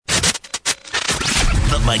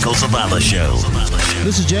Michael Zavala Show.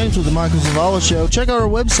 This is James with The Michael Zavala Show. Check out our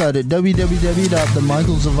website at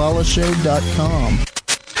www.themichaelzavala.show.com.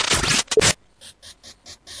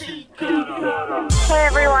 Hey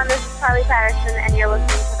everyone, this is Carly Patterson, and you're listening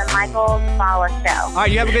to The Michael Zavala Show. All right,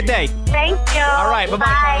 you have a good day. Thank you. All right, bye-bye,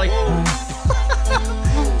 Carly.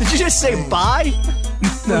 Did you just say bye?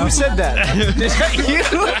 No. Who said that? Is that you?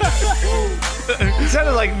 It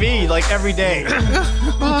sounded like me, like every day. Bye.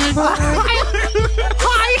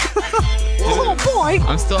 Oh, boy.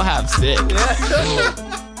 I'm still half sick. Can't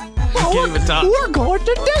even talk. We're going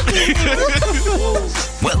to Disney.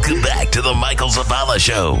 Welcome back to the Michael Zavala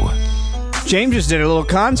Show. James just did a little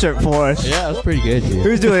concert for us. Yeah, that was pretty good, dude.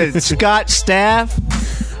 Who's doing it? Scott Staff?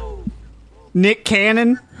 Nick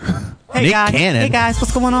Cannon? Hey, Nick guys. Cannon? Hey, guys,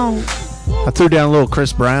 what's going on? I threw down a little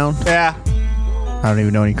Chris Brown. Yeah. I don't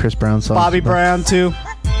even know any Chris Brown songs. Bobby Brown, too.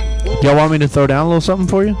 Y'all want me to throw down a little something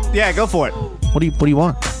for you? Yeah, go for it. What do you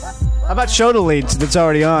want? How about Show the Leads that's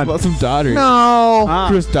already on? How about some Daughtry? No.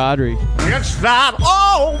 Chris Daughtry. It's not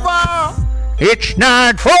over. It's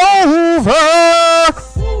not over.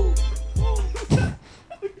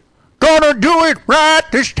 Gonna do it right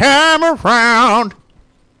this time around.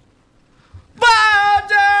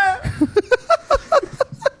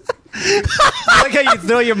 I like how you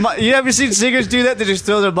throw your mic. You ever seen singers do that? They just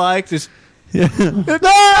throw their mic. Just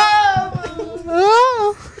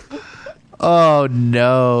Oh,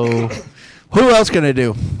 no. Who else gonna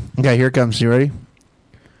do? Okay, here it comes. You ready?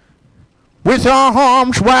 With our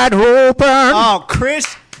arms wide open. Oh,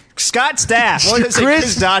 Scott Staff. What did it say?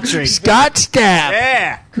 Chris Daughtry. Scott Staff.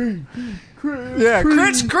 Yeah. Yeah,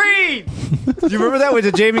 Chris Creed. Do you remember that with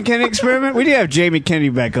the Jamie Kennedy experiment? We need to have Jamie Kennedy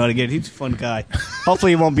back on again. He's a fun guy.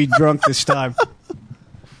 Hopefully he won't be drunk this time.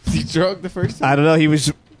 Was he drunk the first time? I don't know. He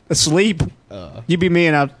was asleep. You be me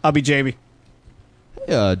and I'll be Jamie.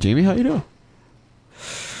 Hey, Jamie, how you doing?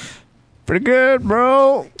 Pretty good,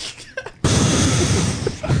 bro.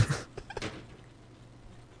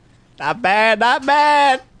 Not bad, not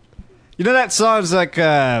bad. You know that song's like,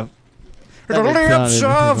 The Lips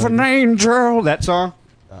of an Angel. That song?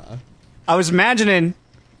 I was imagining,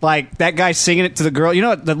 like, that guy singing it to the girl. You know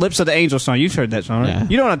what? The Lips of the Angel song. You've heard that song, right? Yeah.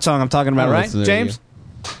 You know what song I'm talking about, right, James?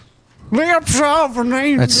 Lips of an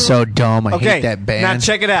Angel. That's so dumb. I hate that band. Now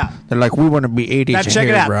check it out. They're like, we want to be 80s. Now check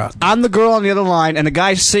it out. Bro. I'm the girl on the other line, and the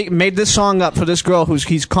guy made this song up for this girl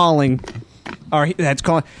he's calling, that's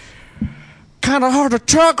calling. Kind of hard to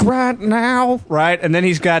talk right now, right? And then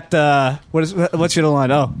he's got what's your other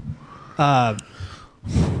line? Oh, I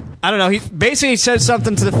don't know. He basically said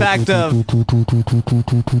something to the fact of,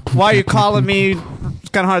 "Why are you calling me? It's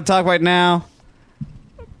kind of hard to talk right now."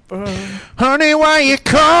 Honey, why you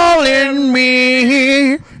calling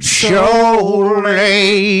me so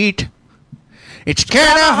late? It's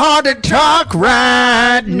kind of hard to talk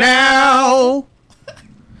right now.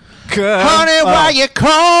 Honey, why you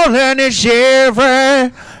calling? Is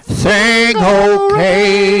everything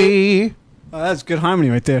okay? Oh, that's good harmony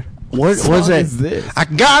right there. What was it? This? I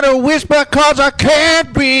gotta whisper cause I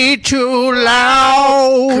can't be too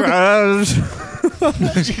loud.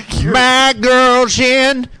 My girl's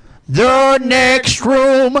in the next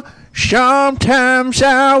room. Sometimes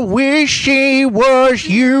I wish she was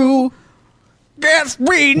you. Guess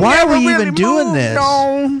we Why never are we really even doing moved this?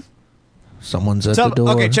 on. Someone's at the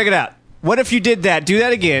door. Okay, check it out. What if you did that? Do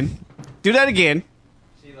that again. Do that again.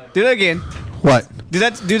 Do that again. What? Do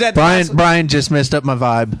that. Brian just messed up my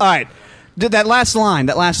vibe. All right. Did that last line.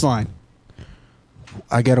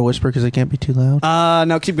 I gotta whisper because I can't be too loud.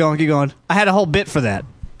 No, keep going. I had a whole bit for that.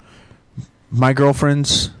 My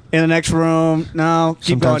girlfriend's In the next room. No,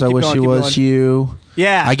 keep sometimes going. I wish she was you.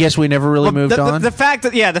 Yeah. I guess we never really moved on. The fact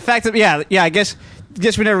that I guess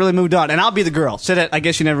we never really moved on. And I'll be the girl. Say that. I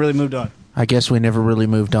guess you never really moved on. I guess we never really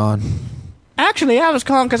moved on. Actually, I was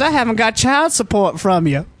calling because I haven't got child support from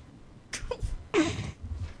you.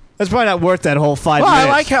 That's probably not worth that whole 5 minutes. I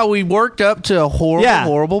like how we worked up to a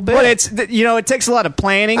horrible bit. But it's it takes a lot of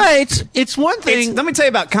planning. Hey, it's one thing. Let me tell you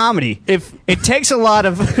about comedy. If it takes a lot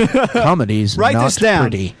of comedy's write not this down.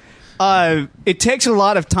 pretty. It takes a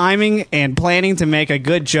lot of timing and planning to make a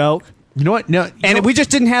good joke. You know what? No, we just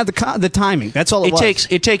didn't have the timing. That's all it was.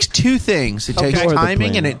 It takes two things. It takes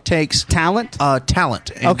timing and it takes talent.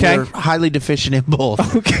 Talent. And we're highly deficient in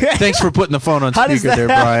both. Okay. Thanks for putting the phone on How speaker there,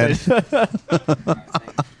 Brian.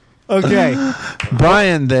 Okay.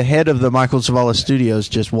 Brian, the head of the Michael Zavala Studios,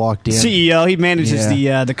 just walked in. CEO. He manages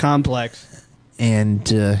the complex. And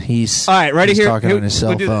he's all right. Ready he's here. talking on his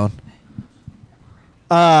cell phone.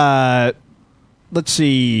 Let's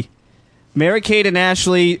see. Mary-Kate and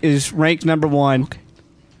Ashley is ranked number 1.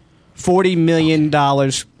 $40 million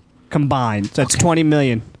combined. So that's $20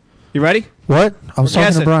 million. You ready? What? I was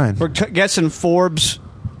talking to Brian. We're guessing Forbes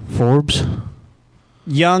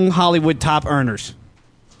young Hollywood top earners.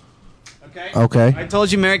 Okay. I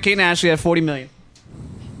told you Mary-Kate and Ashley had $40 million.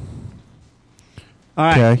 All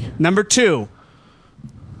right. Okay. Number 2.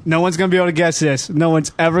 No one's going to be able to guess this. No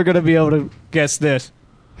one's ever going to be able to guess this.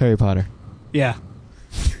 Harry Potter. Yeah.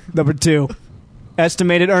 Number 2.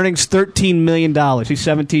 Estimated earnings $13 million. He's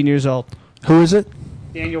 17 years old. Who is it?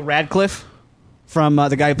 Daniel Radcliffe from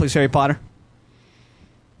the guy who plays Harry Potter.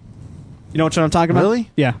 You know what I'm talking about? Really?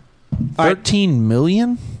 Yeah. All right. 13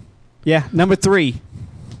 million? Yeah. Number 3.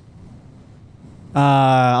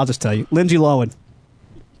 I'll just tell you. Lindsay Lohan.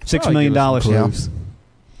 $6 million.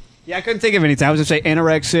 Yeah, I couldn't think of anything. I was going to say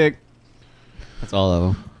anorexic. That's all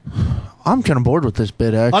of them. I'm kind of bored with this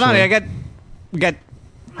bit, actually. Oh, no, we got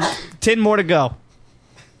 10 more to go.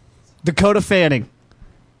 Dakota Fanning.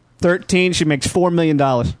 13. She makes $4 million.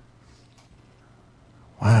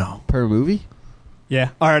 Wow. Per movie? Yeah.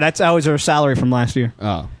 All right, that was her salary from last year.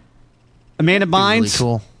 Oh. Amanda Really Bynes.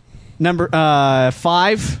 cool. Number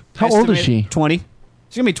 5. How old is she? 20. She's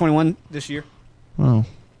going to be 21 this year. Oh.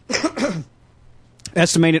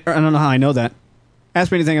 Estimated, I don't know how I know that.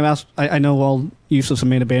 Ask me anything about, I know all useless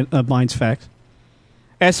Amanda Bynes facts.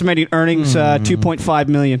 Estimated earnings, $2.5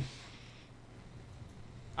 million.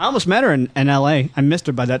 I almost met her in L.A. I missed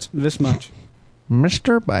her by this much. Missed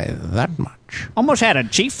her by that much. Almost had a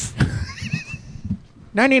chief.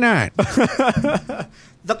 99. The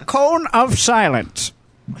cone of silence.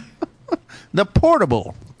 The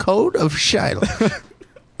portable code of Shiloh.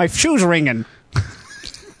 My shoes ringing.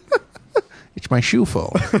 It's my shoe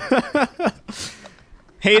phone.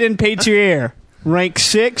 Hayden Panettiere, rank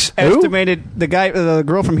 6. Who? Estimated the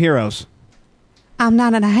girl from Heroes. I'm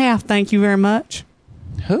 9.5. Thank you very much.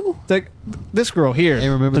 Who? This girl here. Hey,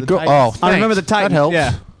 remember the girl. Titans? Oh, I thanks. remember the Titans. That helps.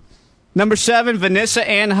 Yeah. Number 7, Vanessa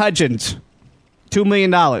Ann Hudgens, $2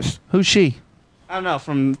 million. Who's she? I don't know,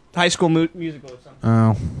 from High School Musical or something.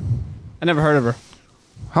 Oh. I never heard of her.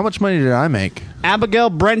 How much money did I make? Abigail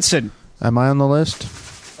Brenson, Am I on the list?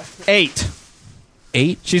 8.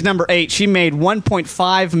 8? She's number 8. She made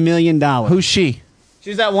 $1.5 million. Who's she?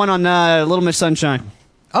 She's that one on Little Miss Sunshine.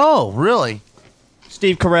 Oh, really?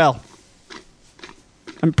 Steve Carell.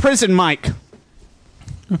 And Prison Mike.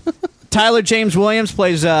 Tyler James Williams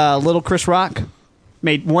plays Little Chris Rock.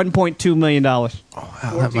 Made $1.2 million. Oh,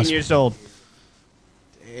 wow, 14 years old.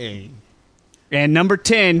 Dang. And number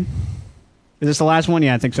 10, is this the last one?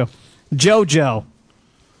 Yeah, I think so. JoJo,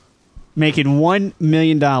 making $1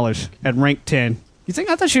 million at rank 10. You think?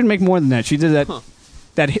 I thought she would make more than that. She did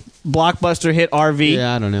that blockbuster hit RV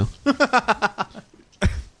Yeah, I don't know.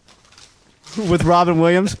 with Robin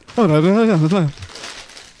Williams.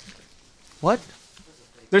 What?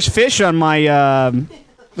 There's fish on my thing.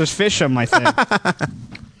 Let's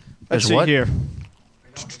There's see what? here.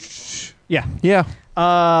 Yeah. Yeah.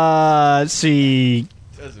 Let's see.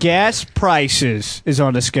 Gas prices is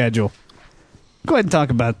on the schedule. Go ahead and talk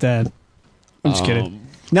about that. I'm just kidding.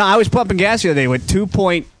 No, I was pumping gas the other day with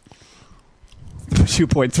 2.35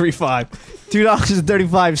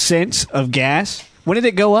 $2.35 of gas. When did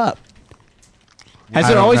it go up? Has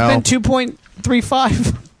I it don't always know. been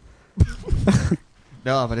 2.35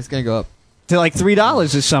 No, but it's going to go up. to like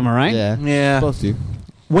 $3 this summer, right? Yeah. Yeah. Supposed to.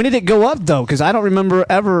 When did it go up though? Because I don't remember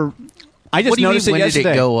ever. I just What do you noticed mean, it when yesterday.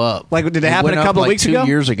 did it go up? Like, did it happen went a up couple like weeks 2 ago?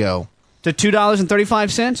 years ago. To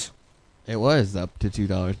 $2.35? It was up to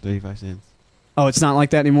 $2.35. Oh, it's not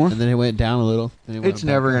like that anymore? And then it went down a little. Then it went It's up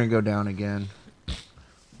never back going to go down again.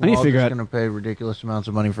 I need to figure out- We're going to pay ridiculous amounts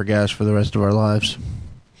of money for gas for the rest of our lives.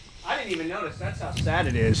 I didn't even notice. That's how sad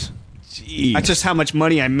it is. That's just how much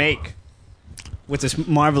money I make with this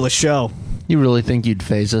marvelous show. You really think you'd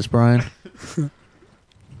phase us, Brian?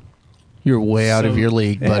 You're way out of your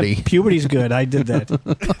league, buddy. Yeah, puberty's good. I did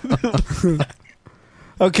that.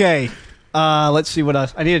 Okay. Let's see what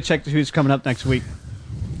else. I need to check who's coming up next week.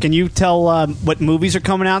 Can you tell what movies are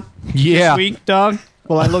coming out Yeah. this week, dog?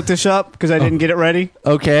 Well, I looked this up because I didn't get it ready.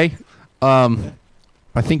 Okay.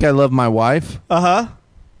 I think I Love My Wife. Uh-huh.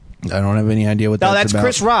 I don't have any idea what No, that's that's about.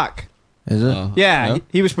 Chris Rock. Is it? Yeah, No?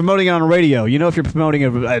 he was promoting it on radio. You know, if you're promoting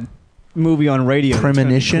a movie on radio, it's gonna be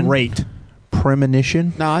Premonition? great.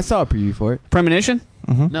 Premonition? No, I saw a preview for it. Premonition?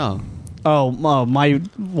 No. Oh, my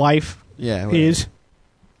wife Yeah. whatever. is.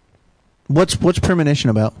 What's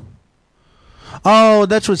Premonition about? Oh,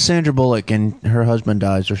 that's with Sandra Bullock and her husband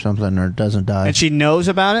dies or something, or doesn't die. And she knows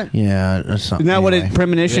about it? Yeah, that's something. Isn't that what anyway.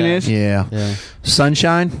 Premonition Yeah. is? Yeah. Yeah.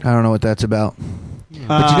 Sunshine? I don't know what that's about.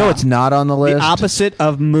 But you know what's not on the list? The opposite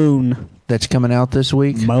of Moon. That's coming out this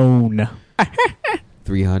week? Moan.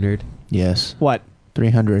 300. Yes. What?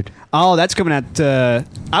 300. Oh, that's coming out.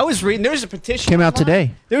 I was reading. There's a petition. Came out online.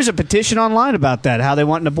 today. There was a petition online about that. How they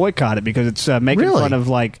wanting to boycott it because it's making Really? fun of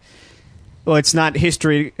it's not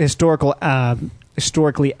historically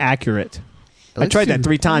accurate. I tried that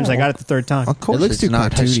 3 times. I got it the 3rd time. Of course, It looks it's too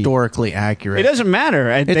not cartoony. historically accurate. It doesn't matter.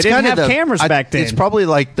 They It's didn't kind of have cameras back then. It's probably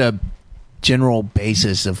like the general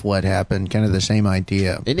basis of what happened, kind of the same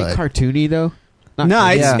idea. Isn't but- it cartoony though? Not no,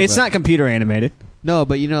 cartoony, Yeah. it's but- not computer animated. No,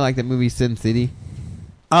 but you know, like the movie Sin City.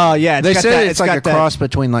 Oh yeah, They got said that, it's like a got that- cross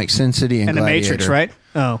between like Sin City and and the Gladiator. Matrix, right?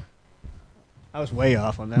 Oh, I was way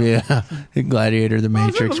off on that. Yeah, Gladiator, the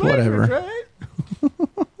Matrix, whatever.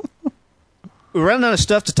 We're running out of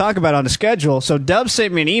stuff to talk about on the schedule, so Dub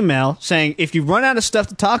sent me an email saying, if you run out of stuff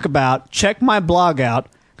to talk about, check my blog out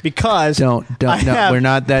because Don't. No, have- we're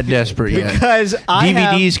not that desperate yet. because I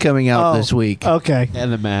have DVD's coming out Oh, this week. Okay.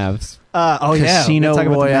 And the Mavs. Oh yeah, Casino we're gonna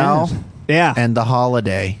talk about the Royale Mavs. Yeah, and The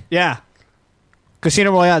Holiday. yeah.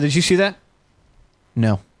 Casino Royale. Did you see that?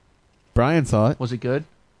 No, Brian saw it. was it good?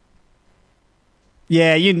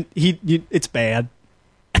 Yeah, it's bad.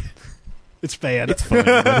 It's bad. It's funny.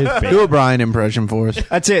 but it's bad. Do a Brian impression for us.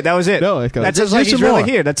 That's it. That was it. No, it's got- That's do like he's some really more.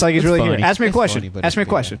 here. That's like he's It's really funny. here. Ask me a It's question. funny, but Ask me a it's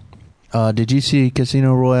question. Did you see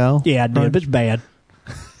Casino Royale? Yeah, I did. It's bad.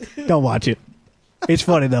 Don't watch it. It's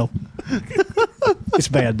funny though. It's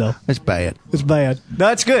bad though. It's bad. It's bad.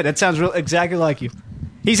 No, it's good. That sounds exactly like you.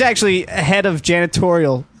 He's actually head of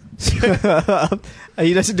janitorial.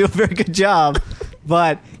 He doesn't do a very good job,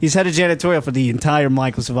 but he's head of janitorial for the entire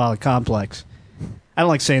Michael Zavala complex. I don't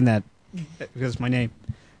like saying that because it's my name.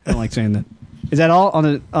 I don't like saying that. Is that all on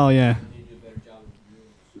the? Oh yeah.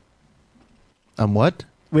 What?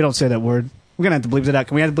 We don't say that word. We're gonna have to bleep that out.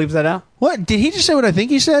 Can we have to bleep that out? What? Did he just say what I think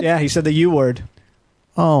he said? Yeah, he said the U word.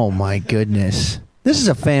 Oh my goodness. This is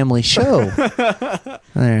a family show.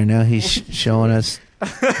 There, now he's showing us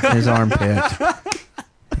his armpit.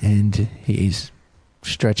 And he's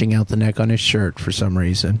stretching out the neck on his shirt for some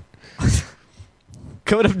reason.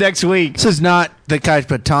 Coming up next week. This is not the kind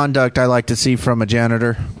of conduct I like to see from a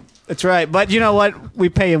janitor. That's right. But you know what? We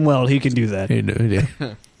pay him well. He can do that.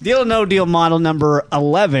 Deal or No Deal model number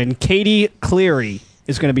 11, Katie Cleary,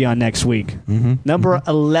 is going to be on next week. Mm-hmm. Number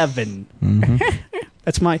 11. Mm-hmm.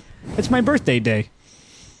 That's my birthday day.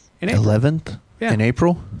 In April. 11th? Yeah. In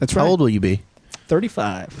April? That's right. How old will you be?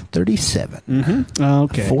 35. 37. Mm-hmm.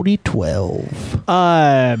 Okay. 4012.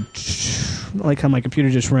 I like how my computer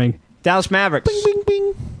just rang. Dallas Mavericks. Bing, bing, bing.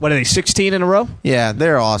 What are they, 16 in a row? Yeah,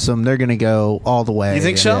 they're awesome. They're going to go all the way. You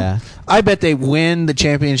think so? Yeah. I bet they win the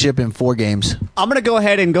championship in 4 games. I'm going to go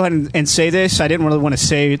ahead and say this. I didn't really want to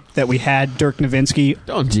say that we had Dirk Nowitzki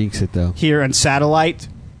Don't jinx it though. here on satellite.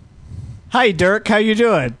 Hi, Dirk. How you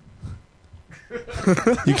doing?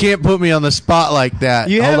 You can't put me on the spot like that.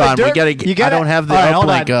 You Hold have on, Dirk, we gotta. you gotta I don't have the all right, hold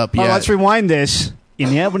uplink on. up Oh, yet. let's rewind this. You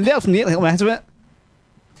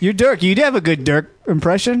Dirk. You have a good Dirk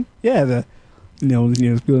impression. Yeah.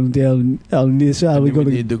 It's going down on this side. We're we going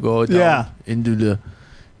need to go down Yeah. into the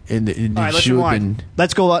All right, let's rewind.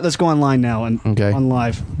 Let's go online now and Okay. on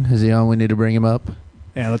live. Is he on? We need to bring him up.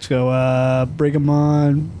 Yeah, let's go. Bring him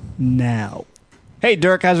on now. Hey,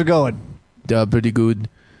 Dirk, how's it going? Pretty good.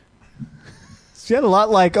 You had a lot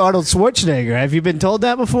like Arnold Schwarzenegger. Have you been told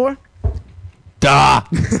that before? Da.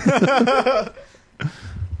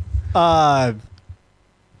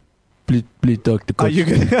 Please talk to Are you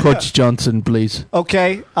Coach, gonna- Coach Johnson, please.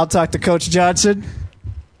 Okay, I'll talk to Coach Johnson.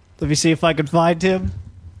 Let me see if I can find him.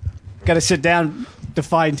 Got to sit down to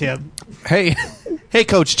find him. Hey, hey,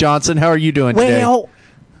 Coach Johnson, how are you doing today?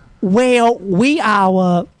 Well, we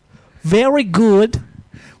are very good.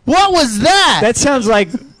 What was that? That sounds like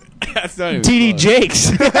That's not even TD close.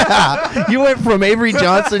 Jakes. You went from Avery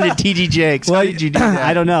Johnson to T.D. Jakes. How did you do that?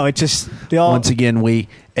 I don't know. It just they all. Once again, we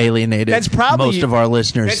alienated That's probably- most of our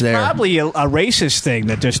listeners It's there. probably a racist thing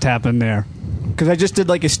that just happened there. Because I just did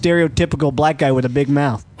like a stereotypical black guy with a big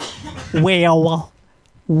mouth. well.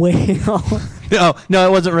 No,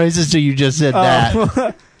 it wasn't racist till you just said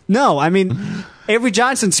that. No, I mean, Avery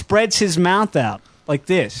Johnson spreads his mouth out like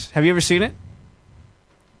this. Have you ever seen it?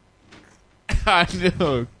 I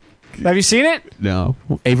know. Have you seen it? No.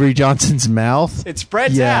 Avery Johnson's mouth? It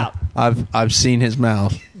spreads Yeah, out. I've seen his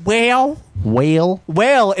mouth. Whale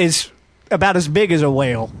Whale? is about as big as a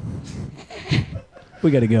whale.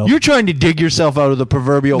 We got to go. You're trying to dig yourself out of the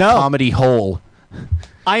proverbial No. comedy hole.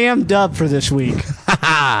 I am Dub for this week.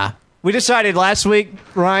 We decided last week,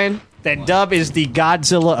 Ryan, that Dub is the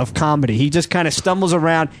Godzilla of comedy. He just kind of stumbles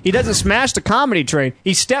around. He doesn't smash the comedy train.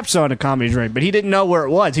 He steps on the comedy train, but he didn't know where it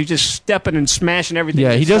was. He's just stepping and smashing everything.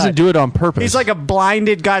 Yeah, he doesn't do it on purpose. He's like a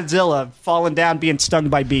blinded Godzilla falling down, being stung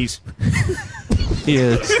by bees. He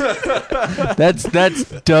is. That's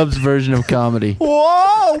Dub's version of comedy.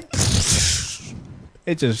 Whoa!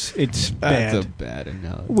 It's bad. That's a bad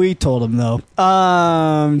analogy. We told him though.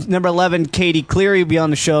 Number 11, Katie Cleary will be on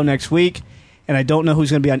the show next week, and I don't know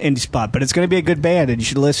who's going to be on Indie Spot, but it's going to be a good band, and you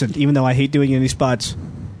should listen. Even though I hate doing Indie Spots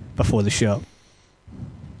before the show.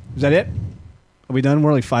 Is that it? Are we done?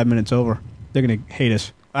 We're only 5 minutes over. They're going to hate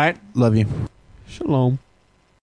us. All right. Love you. Shalom.